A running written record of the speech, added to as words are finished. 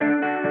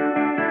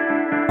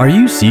Are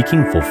you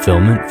seeking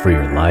fulfillment for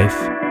your life?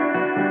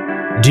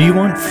 Do you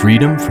want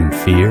freedom from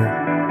fear?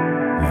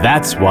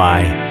 That's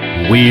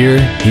why we're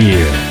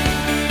here.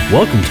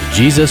 Welcome to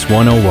Jesus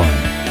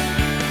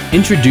 101,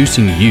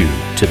 introducing you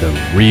to the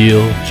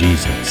real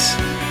Jesus.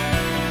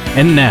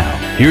 And now,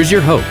 here's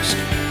your host,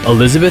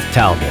 Elizabeth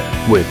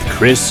Talbot, with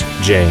Chris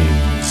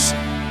James.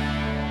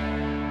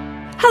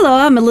 Hello,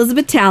 I'm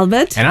Elizabeth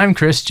Talbot. And I'm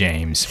Chris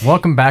James.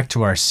 Welcome back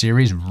to our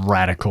series,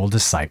 Radical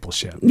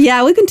Discipleship.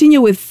 Yeah, we continue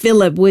with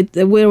Philip.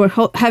 We were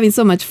having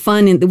so much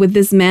fun with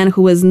this man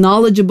who was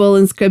knowledgeable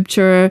in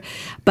Scripture,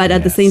 but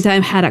at the same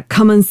time had a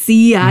come and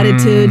see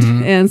attitude.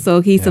 And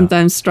so he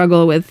sometimes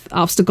struggled with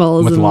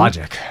obstacles. With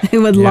logic.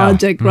 With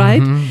logic,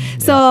 right?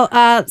 So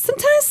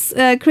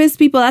sometimes, Chris,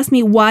 people ask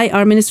me why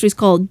our ministry is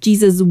called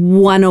Jesus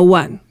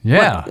 101.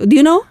 Yeah. Do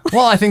you know?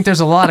 Well, I think there's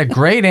a lot of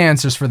great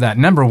answers for that.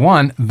 Number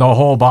one, the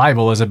whole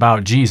Bible is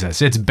about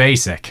Jesus. It's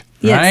basic,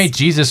 right?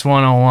 Jesus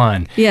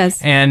 101.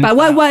 Yes. And but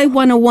why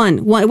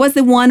 101? What's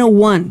the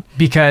 101?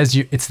 Because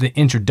it's the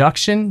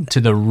introduction to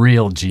the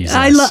real Jesus.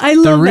 I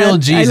love the real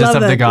that. Jesus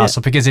of the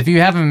gospel. Because if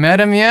you haven't met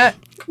him yet,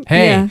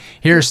 hey,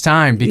 here's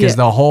time, because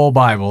the whole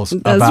Bible's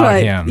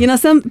about him. You know,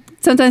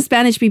 sometimes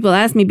Spanish people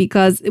ask me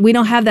because we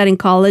don't have that in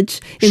college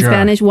in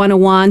Spanish,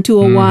 101,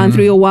 201,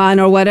 301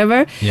 or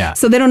whatever. Yeah.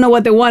 So they don't know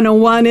what the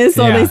 101 is.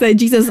 So they say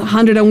Jesus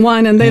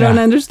 101 and they don't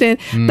understand.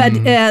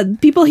 But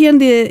people here in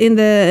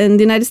the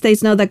United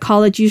States know that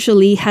college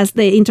usually has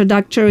the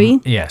introductory.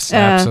 Yes,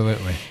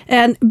 absolutely.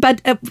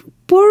 But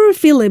poor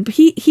Philip,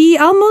 he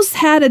almost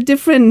had a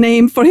different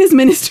name for his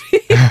ministry.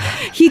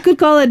 He could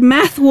call it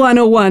Math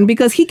 101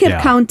 because he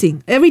kept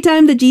counting. Every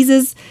time that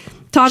Jesus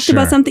talked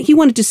about something, he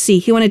wanted to see.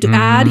 He wanted to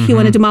add. He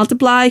wanted to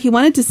multiply. He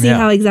wanted to see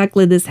how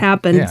exactly this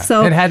happened. Yeah.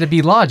 So it had to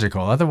be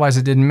logical. Otherwise,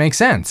 it didn't make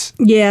sense.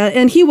 Yeah,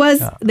 and he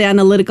was the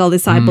analytical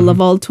disciple of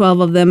all 12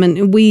 of them.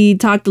 And we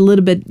talked a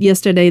little bit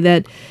yesterday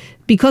that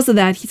because of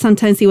that,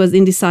 sometimes he was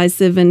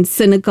indecisive and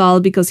cynical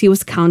because he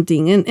was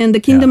counting. And the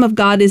kingdom of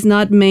God is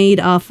not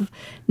made of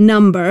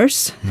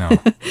numbers. No.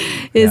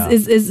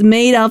 is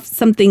made of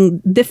something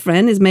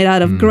different. It's made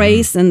out of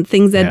grace and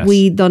things that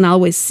we don't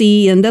always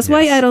see. And that's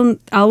why I don't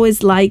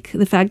always like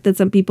the fact that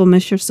some people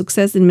measure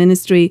success in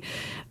ministry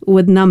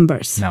with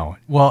numbers. No.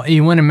 Well,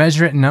 you want to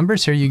measure it in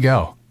numbers? Here you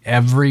go.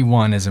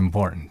 Everyone is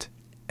important.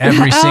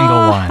 Every single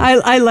one.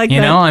 I like that. You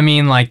know, I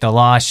mean, like the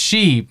lost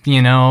sheep, the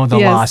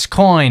lost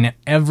coin.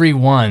 Every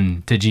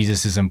one to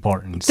Jesus is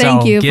important.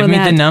 Thank you give for me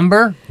that. the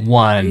number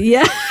 1.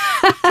 Yeah.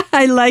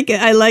 I like it.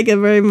 I like it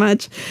very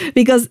much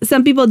because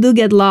some people do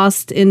get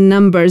lost in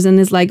numbers and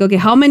it's like, okay,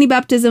 how many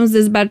baptisms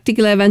this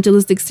particular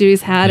evangelistic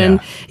series had? And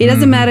it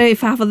doesn't matter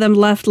if half of them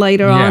left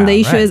later on.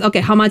 The issue is,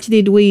 okay, how much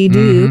did we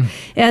do?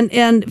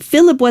 And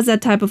Philip was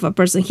that type of a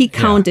person. He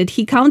counted.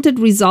 He counted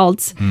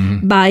results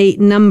by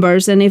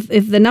numbers. And if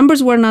the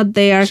numbers were not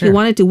there, he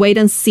wanted to wait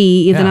and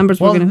see if the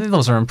numbers were going to...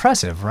 Those are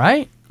impressive,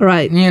 right?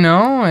 Right.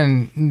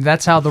 And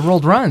that's how the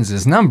world runs,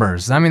 is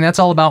numbers. I mean, that's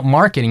all about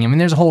marketing. I mean,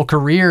 there's whole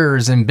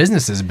careers and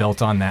businesses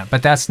built on that,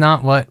 but that's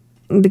not what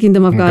the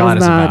kingdom of God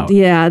is about.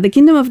 Yeah, the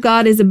kingdom of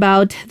God is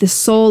about the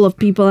soul of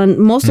people, and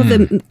most of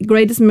the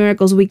greatest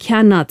miracles we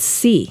cannot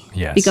see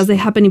because they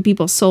happen in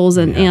people's souls,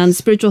 and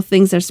spiritual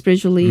things are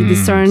spiritually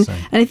discerned.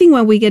 And I think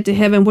when we get to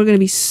heaven, we're going to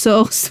be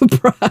so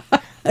surprised.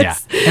 Yeah,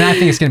 and I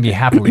think it's going to be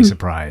happily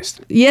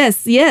surprised.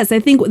 Yes. I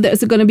think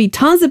there's going to be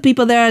tons of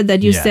people there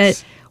that you said,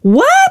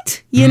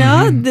 what?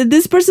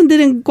 This person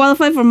didn't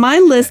qualify for my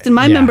list and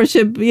my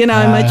membership, in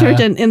my church.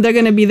 And they're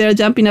going to be there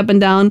jumping up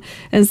and down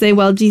and say,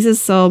 well, Jesus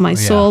saw my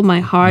soul, my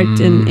heart,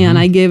 and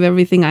I gave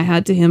everything I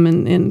had to him.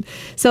 And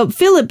so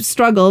Philip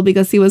struggled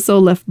because he was so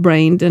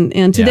left-brained.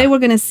 And today we're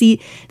going to see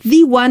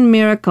the one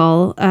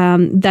miracle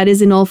that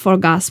is in all 4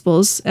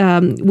 Gospels.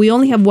 We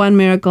only have one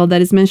miracle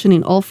that is mentioned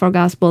in all 4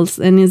 Gospels,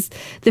 and is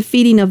the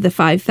feeding of the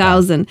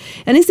 5,000.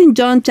 And it's in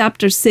John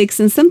chapter 6,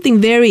 and something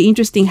very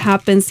interesting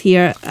happens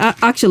here.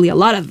 Actually, a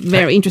lot of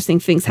very interesting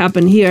things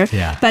happen here.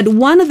 But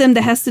one of them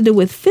that has to do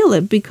with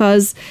Philip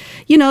because,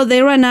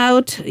 they run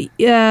out.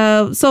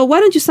 So why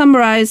don't you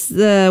summarize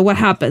what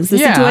happens, the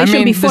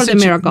situation before the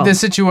miracle? The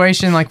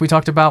situation, like we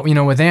talked about,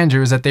 with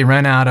Andrew, is that they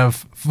ran out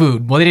of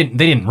food. Well, they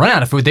didn't run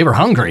out of food. They were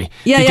hungry.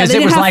 Because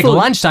it was like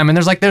lunchtime and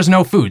there's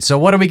no food. So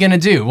what are we going to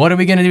do? What are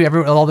we going to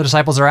do? All the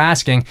disciples are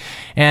asking.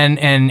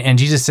 And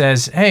Jesus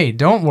says, hey,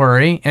 don't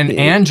worry. And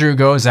Andrew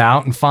goes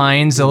out and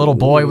finds a little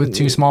boy with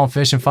 2 small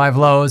fish and 5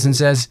 loaves and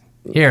says,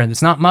 here,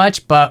 it's not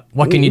much, but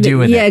what can you do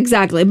with it? Yeah,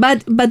 exactly.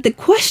 But the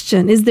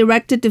question is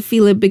directed to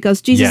Philip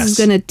because Jesus is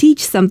going to teach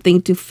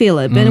something to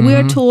Philip. And we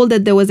are told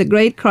that there was a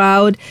great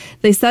crowd.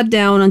 They sat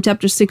down on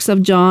chapter 6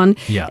 of John.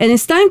 Yeah. And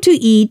it's time to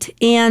eat.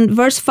 And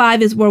verse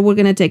 5 is where we're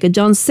going to take it.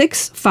 John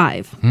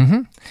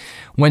 6:5.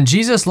 When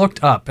Jesus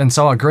looked up and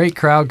saw a great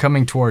crowd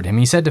coming toward him,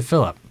 he said to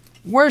Philip,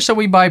 where shall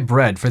we buy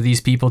bread for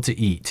these people to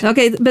eat?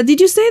 Okay, but did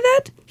you say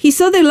that? He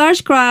saw the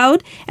large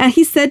crowd and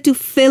he said to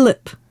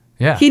Philip.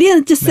 Yeah. He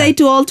didn't just say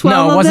to all 12 of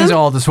them. No, it wasn't to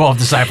all the 12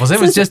 disciples. It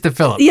was just to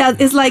Philip. Yeah,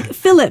 it's like,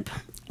 Philip,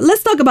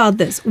 let's talk about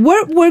this.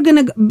 We're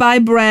going to buy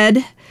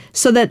bread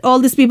so that all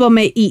these people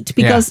may eat.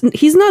 Because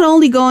he's not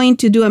only going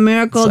to do a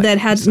miracle that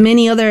had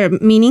many other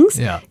meanings.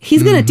 Yeah.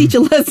 He's going to teach a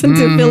lesson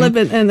to Philip.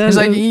 And he's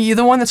like, you're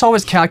the one that's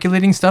always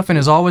calculating stuff and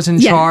is always in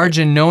charge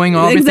and knowing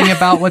everything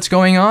about what's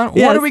going on.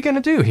 What are we going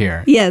to do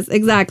here? Yes,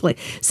 exactly.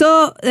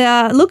 So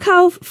look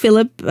how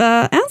Philip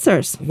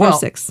answers. Verse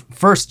 6.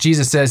 First,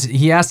 Jesus says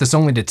he asked us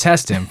only to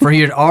test him, for he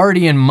had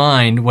already in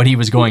mind what he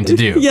was going to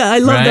do. I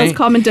love those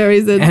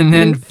commentaries. And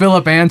then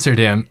Philip answered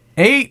him,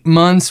 8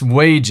 months'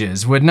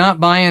 wages would not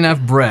buy enough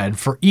bread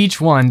for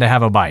each one to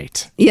have a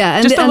bite.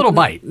 Yeah, just a little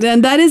bite.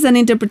 And that is an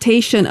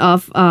interpretation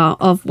of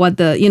what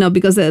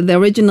because the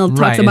original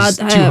talks about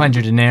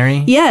 200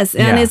 denarii. Yes,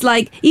 and it's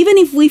like even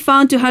if we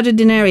found 200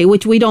 denarii,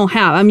 which we don't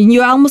have. I mean,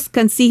 you almost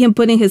can see him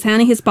putting his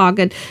hand in his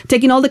pocket,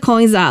 taking all the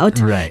coins out.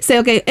 Right. Say,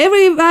 okay,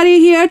 everybody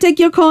here, take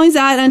your coins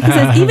out. And he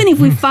says, even if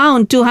we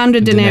found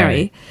 200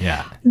 denarii.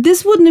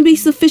 This wouldn't be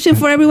sufficient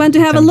for everyone to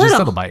have a little. Just a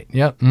little bite.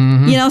 Yep.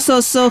 Mm-hmm.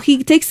 So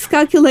he takes his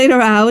calculator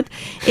out,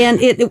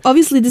 and it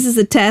obviously this is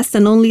a test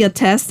and only a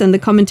test, and the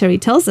commentary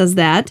tells us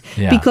that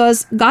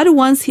because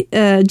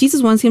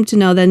Jesus wants him to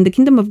know that in the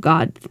kingdom of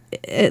God,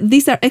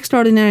 these are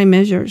extraordinary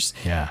measures.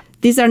 Yeah.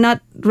 These are not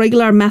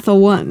regular math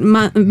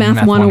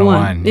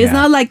 101. It's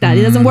not like that.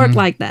 It doesn't work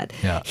like that.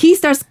 Yeah. He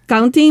starts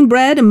counting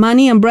bread and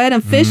money and bread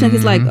and fish, and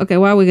he's like, okay,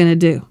 what are we going to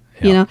do?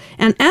 Yeah.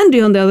 And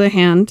Andrew, on the other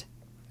hand,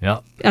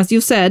 as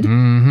you said,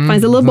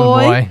 finds a little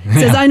boy.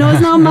 Says, I know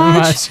it's not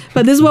much,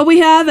 but this is what we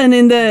have. And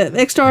in the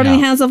extraordinary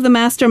hands of the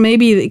master,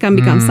 maybe it can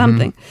become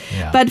something.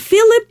 Yeah. But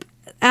Philip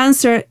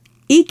answered,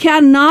 it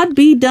cannot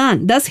be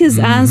done. That's his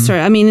answer.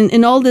 I mean,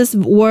 in all these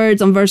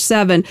words on verse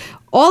 7,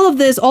 all of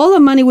this, all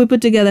the money we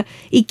put together,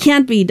 it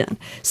can't be done.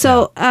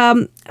 So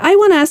I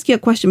want to ask you a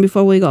question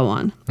before we go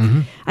on.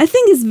 I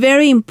think it's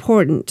very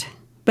important,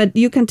 but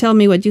you can tell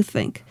me what you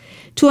think,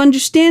 to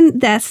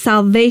understand that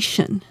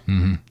salvation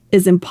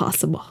is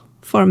impossible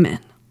for men.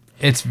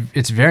 It's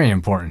very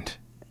important.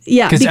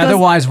 Yeah, because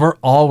otherwise we're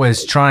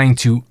always trying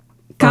to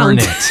earn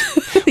it.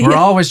 We're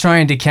always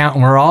trying to count.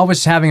 We're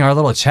always having our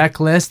little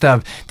checklist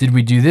of, did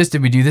we do this?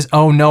 Did we do this?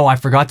 Oh no, I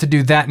forgot to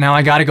do that. Now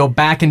I got to go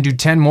back and do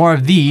 10 more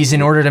of these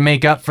in order to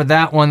make up for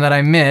that one that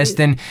I missed.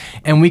 And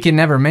we can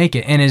never make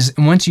it. And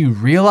once you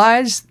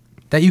realize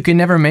that you can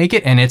never make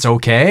it and it's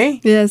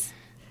okay. Yes.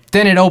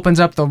 Then it opens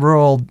up the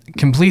world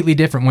completely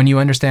different when you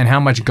understand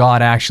how much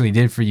God actually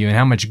did for you and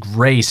how much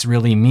grace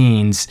really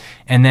means.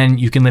 And then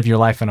you can live your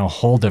life in a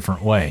whole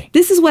different way.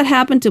 This is what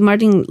happened to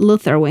Martin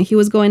Luther when he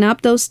was going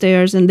up those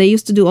stairs, and they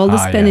used to do all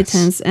this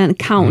penitence and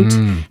count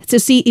to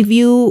see if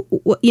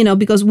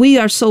because we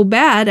are so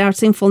bad, our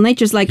sinful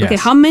nature is like, okay,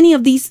 how many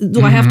of these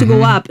do I have to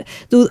go up?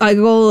 Do I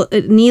go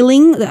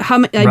kneeling?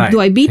 Do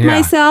I beat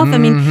myself? I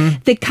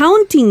mean, the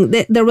counting,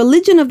 the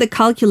religion of the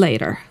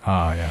calculator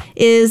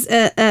is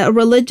a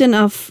religion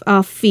of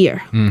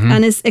fear,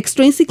 and it's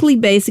extrinsically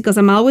based because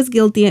I'm always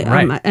guilty,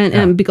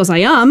 and because I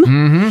am,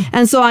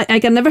 and so I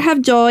can never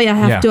have joy. I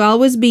have to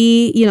always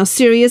be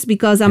serious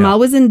because I'm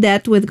always in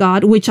debt with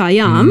God, which I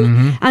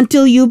am,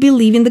 until you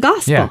believe in the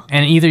gospel. Yeah,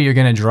 and either you're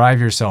going to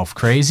drive yourself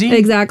crazy,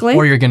 exactly,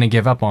 or you're going to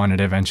give up on it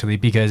eventually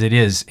because it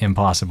is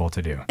impossible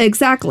to do.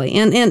 Exactly,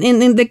 and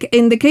in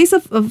the case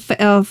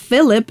of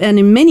Philip and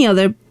in many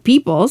other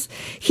peoples,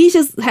 he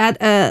just had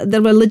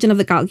the religion of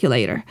the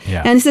calculator.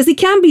 And he says it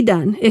can't be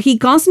done. He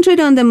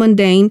concentrated on the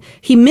mundane.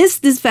 He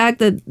missed this fact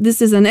that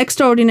this is an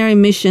extraordinary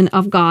mission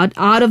of God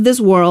out of this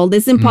world.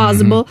 It's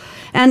impossible.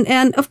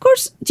 And of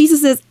course,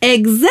 Jesus says,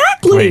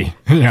 exactly.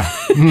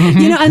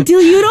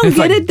 Until you don't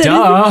get it.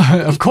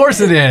 Duh, of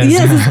course it is.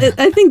 Yes,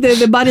 I think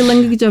the body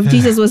language of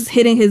Jesus was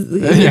hitting his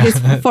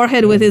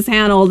forehead with his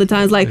hand all the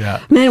time. It's like,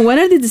 man, when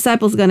are the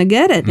disciples going to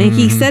get it? And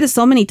he said it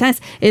so many times,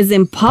 it's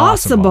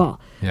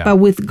impossible. Yeah. But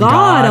with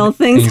God, all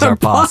things are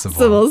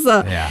possible.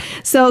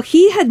 So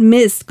he had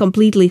missed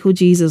completely who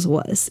Jesus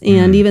was.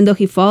 And even though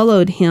he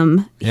followed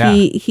him,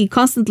 he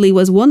constantly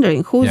was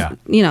wondering,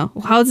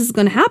 how is this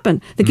going to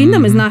happen? The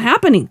kingdom is not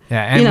happening.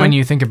 Yeah, and when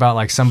you think about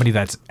like somebody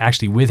that's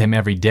actually with him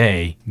every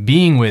day,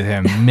 being with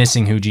him,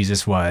 missing who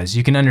Jesus was,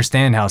 you can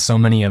understand how so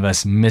many of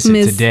us miss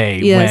it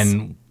today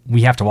when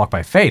we have to walk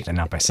by faith and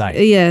not by sight.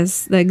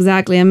 Yes,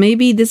 exactly. And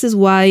maybe this is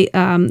why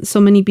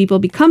so many people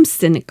become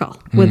cynical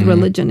with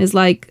religion. It's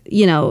like,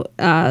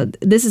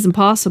 this is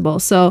impossible.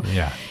 So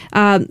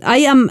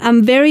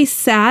I'm very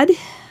sad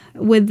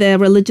with the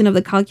religion of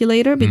the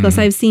calculator because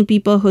I've seen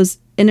people whose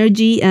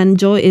energy and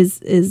joy is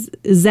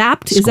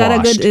zapped. Squashed. Is that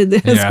a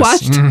good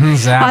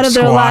squashed out of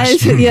their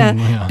lives?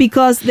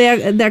 Because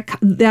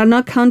they are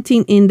not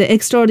counting in the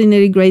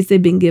extraordinary grace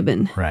they've been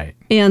given. Right.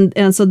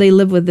 And so they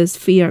live with this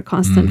fear,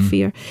 constant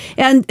fear.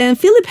 And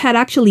Philip had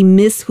actually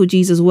missed who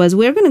Jesus was.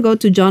 We're going to go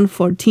to John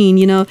 14.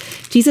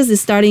 Jesus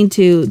is starting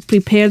to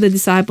prepare the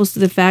disciples to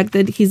the fact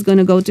that he's going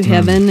to go to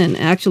heaven and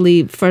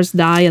actually first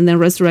die and then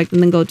resurrect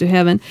and then go to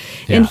heaven.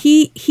 Yeah. And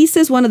he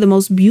says one of the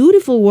most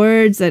beautiful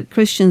words that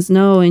Christians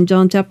know in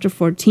John chapter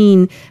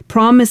 14,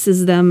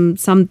 promises them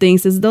something,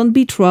 says, don't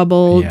be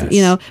troubled.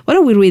 Yes. Why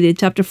don't we read it?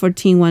 Chapter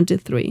 14,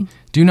 1-3.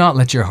 Do not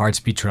let your hearts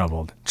be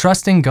troubled.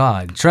 Trust in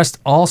God. Trust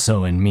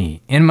also in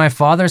me. In my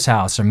Father's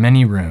house are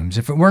many rooms.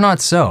 If it were not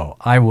so,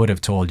 I would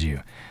have told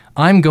you.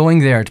 I'm going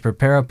there to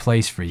prepare a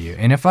place for you.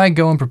 And if I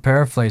go and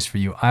prepare a place for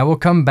you, I will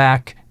come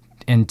back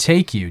and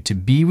take you to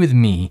be with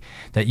me,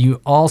 that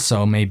you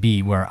also may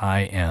be where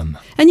I am.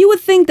 And you would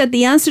think that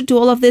the answer to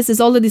all of this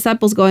is all the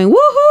disciples going,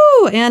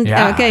 woohoo! And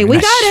okay, we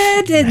got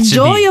it. It's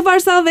joy of our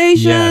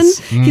salvation. Yes.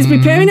 He's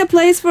preparing a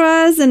place for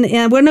us, and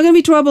we're not going to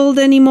be troubled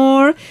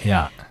anymore.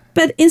 Yeah.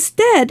 But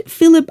instead,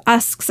 Philip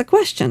asks a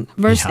question.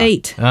 Verse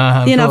 8.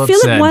 Philip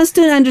Philip wants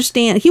to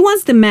understand. He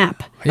wants the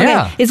map. Yeah.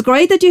 Okay, it's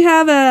great that you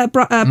have a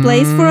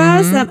place for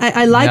us.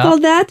 I like all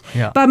that.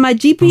 Yeah. But my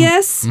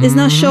GPS is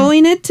not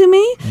showing it to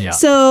me. Yeah.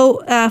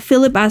 So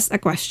Philip asks a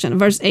question.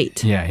 Verse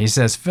 8. Yeah, he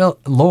says,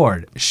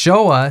 Lord,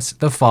 show us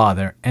the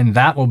Father, and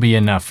that will be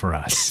enough for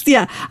us.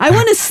 Yeah, I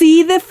want to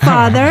see the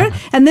Father,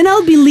 and then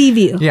I'll believe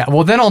you. Yeah,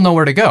 well, then I'll know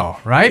where to go,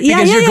 right? Yeah,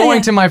 Because you're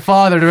going to my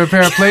Father to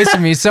prepare a place for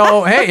me.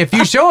 So, hey, if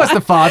you show us the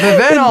Father,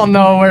 then I'll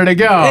know where to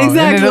go. Exactly.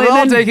 And it'll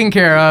all taken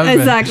care of.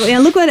 Exactly.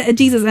 And look what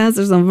Jesus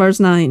answers on verse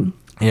 9.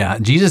 Yeah,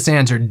 Jesus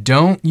answered,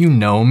 don't you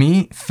know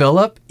me,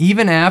 Philip,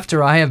 even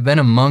after I have been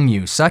among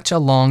you such a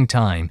long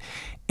time?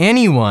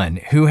 Anyone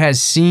who has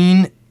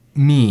seen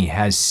me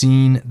has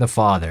seen the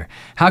Father.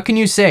 How can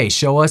you say,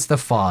 show us the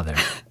Father?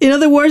 In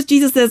other words,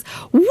 Jesus says,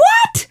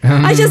 what?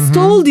 I just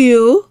told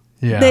you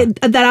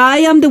that I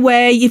am the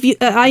way.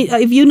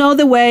 If you know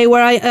the way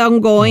where I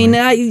am going,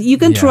 you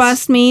can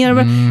trust me.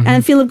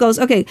 And Philip goes,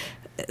 okay.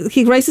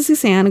 He raises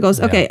his hand and goes,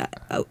 okay,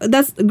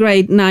 that's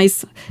great,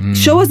 nice.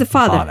 Show us the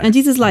Father. And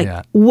Jesus is like,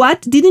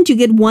 what? Didn't you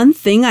get one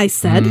thing I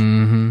said?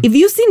 If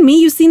you've seen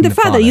me, you've seen the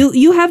Father.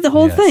 You have the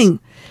whole thing.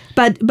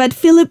 But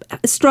Philip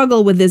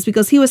struggled with this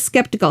because he was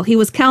skeptical. He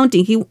was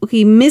counting.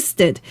 He missed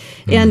it.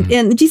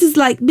 And Jesus is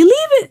like,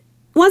 believe it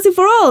once and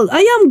for all.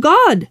 I am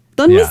God.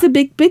 Don't miss the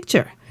big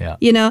picture. Yeah.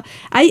 You know,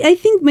 I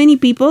think many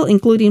people,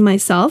 including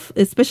myself,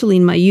 especially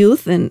in my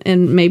youth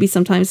and maybe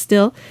sometimes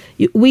still,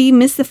 we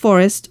miss the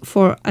forest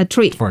for a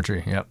tree. For a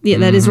tree, yep. Yeah,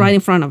 that is right in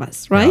front of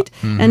us, right?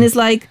 Yeah. And it's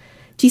like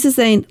Jesus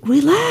saying,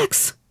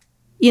 relax.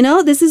 You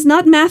know, this is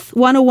not math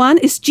 101,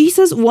 it's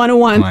Jesus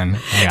 101.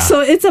 Yeah. So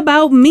it's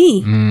about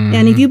me.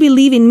 And if you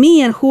believe in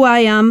me and who I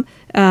am,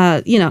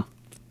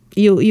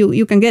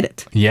 you can get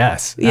it.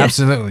 Yes,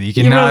 absolutely. You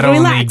can not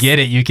only get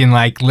it, you can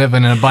live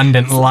an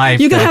abundant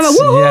life. You can have a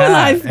woo-hoo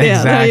life. Yeah,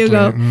 exactly. There you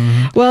go.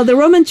 Well, the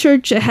Roman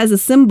Church has a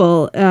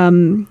symbol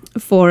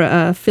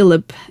for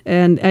Philip,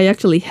 and I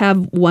actually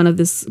have one of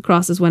these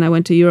crosses when I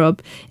went to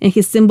Europe, and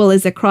his symbol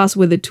is a cross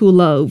with the 2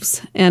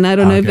 loaves. And I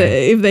don't know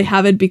if they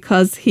have it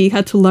because he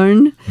had to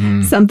learn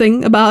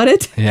something about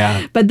it.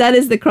 Yeah. But that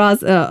is the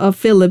cross of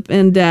Philip.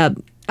 And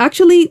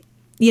actually,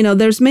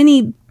 there's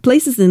many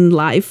places in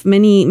life,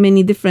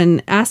 many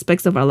different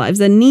aspects of our lives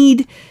that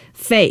need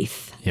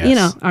faith.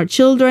 Yes. Our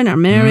children, our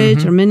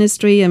marriage, our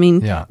ministry. I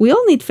mean, we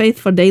all need faith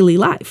for daily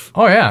life.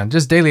 Oh, yeah.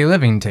 Just daily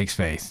living takes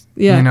faith.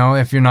 Yeah.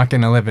 If you're not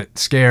going to live it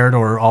scared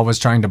or always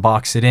trying to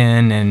box it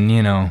in and,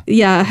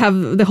 Yeah,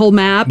 have the whole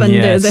map and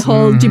the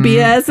whole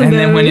GPS. And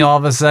then when all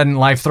of a sudden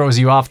life throws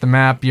you off the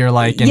map, you're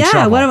in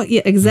trouble.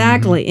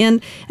 Exactly.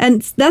 And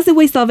that's the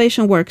way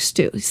salvation works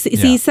too.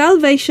 See,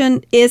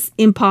 salvation is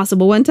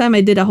impossible. One time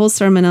I did a whole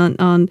sermon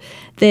on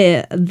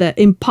the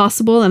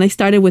impossible, and I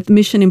started with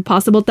Mission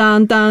Impossible.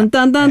 Dun, dun,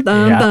 dun, dun,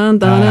 dun, dun,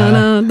 dun,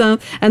 dun, dun.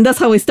 And that's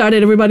how I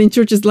started. Everybody in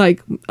church is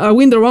like, are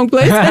we in the wrong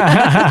place?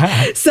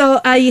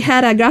 So I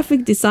had a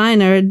graphic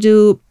designer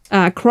do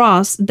a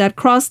cross that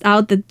crossed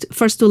out the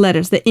first 2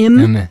 letters, the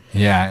M.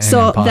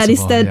 So that is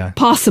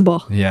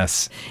possible.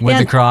 Yes. With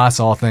the cross,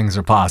 all things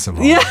are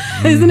possible. Yeah.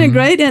 Isn't it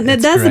great? And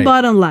that's the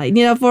bottom line.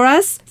 For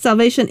us,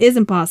 salvation is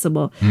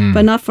impossible,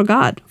 but not for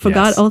God. For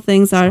God, all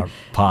things are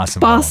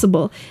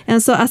possible.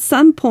 And so at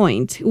some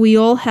point, we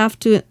all have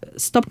to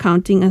stop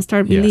counting and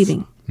start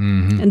believing.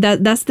 And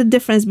that's the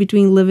difference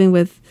between living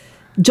with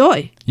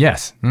joy.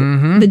 Yes.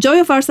 The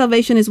joy of our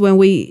salvation is when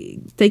we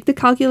take the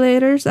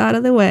calculators out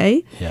of the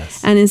way.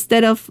 Yes. And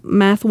instead of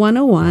math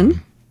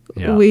 101,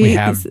 we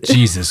have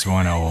Jesus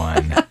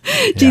 101.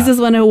 Jesus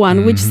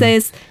 101, which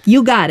says,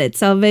 you got it.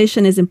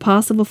 Salvation is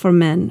impossible for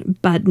men,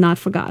 but not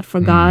for God.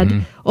 For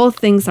God, all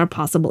things are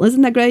possible.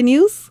 Isn't that great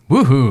news?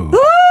 Woohoo!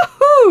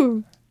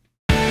 Woohoo!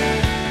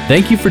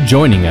 Thank you for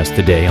joining us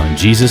today on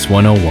Jesus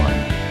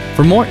 101.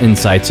 For more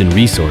insights and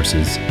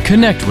resources,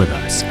 connect with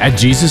us at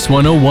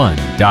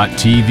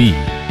Jesus101.tv.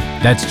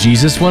 That's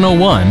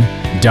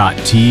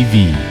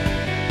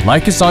Jesus101.tv.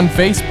 Like us on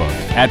Facebook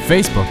at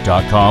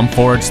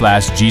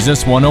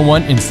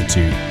facebook.com/Jesus101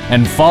 Institute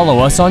and follow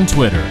us on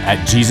Twitter at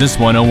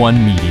Jesus101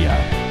 Media.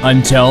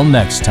 Until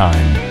next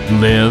time,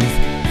 live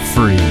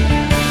free.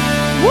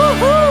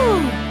 Woohoo!